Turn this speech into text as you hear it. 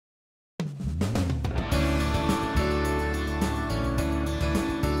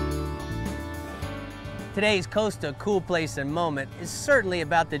Today's Costa Cool Place and Moment is certainly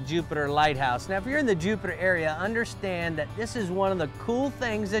about the Jupiter Lighthouse. Now, if you're in the Jupiter area, understand that this is one of the cool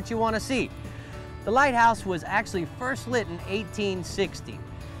things that you want to see. The lighthouse was actually first lit in 1860.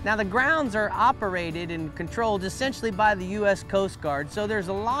 Now, the grounds are operated and controlled essentially by the U.S. Coast Guard, so there's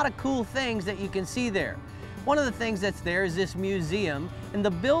a lot of cool things that you can see there. One of the things that's there is this museum, and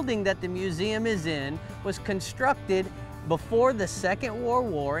the building that the museum is in was constructed before the Second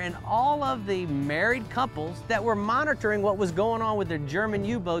World War, and all of the married couples that were monitoring what was going on with their German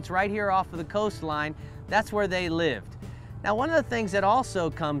U-boats right here off of the coastline, that's where they lived. Now, one of the things that also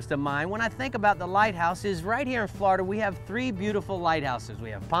comes to mind when I think about the lighthouse is right here in Florida, we have three beautiful lighthouses.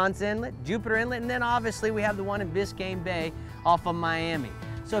 We have Ponce Inlet, Jupiter Inlet, and then obviously we have the one in Biscayne Bay off of Miami.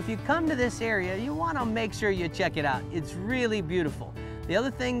 So if you come to this area, you want to make sure you check it out. It's really beautiful. The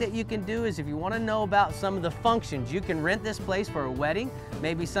other thing that you can do is if you want to know about some of the functions, you can rent this place for a wedding,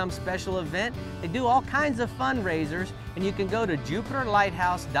 maybe some special event. They do all kinds of fundraisers, and you can go to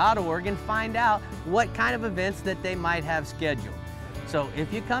jupiterlighthouse.org and find out what kind of events that they might have scheduled. So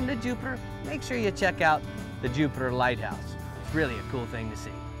if you come to Jupiter, make sure you check out the Jupiter Lighthouse. It's really a cool thing to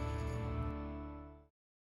see.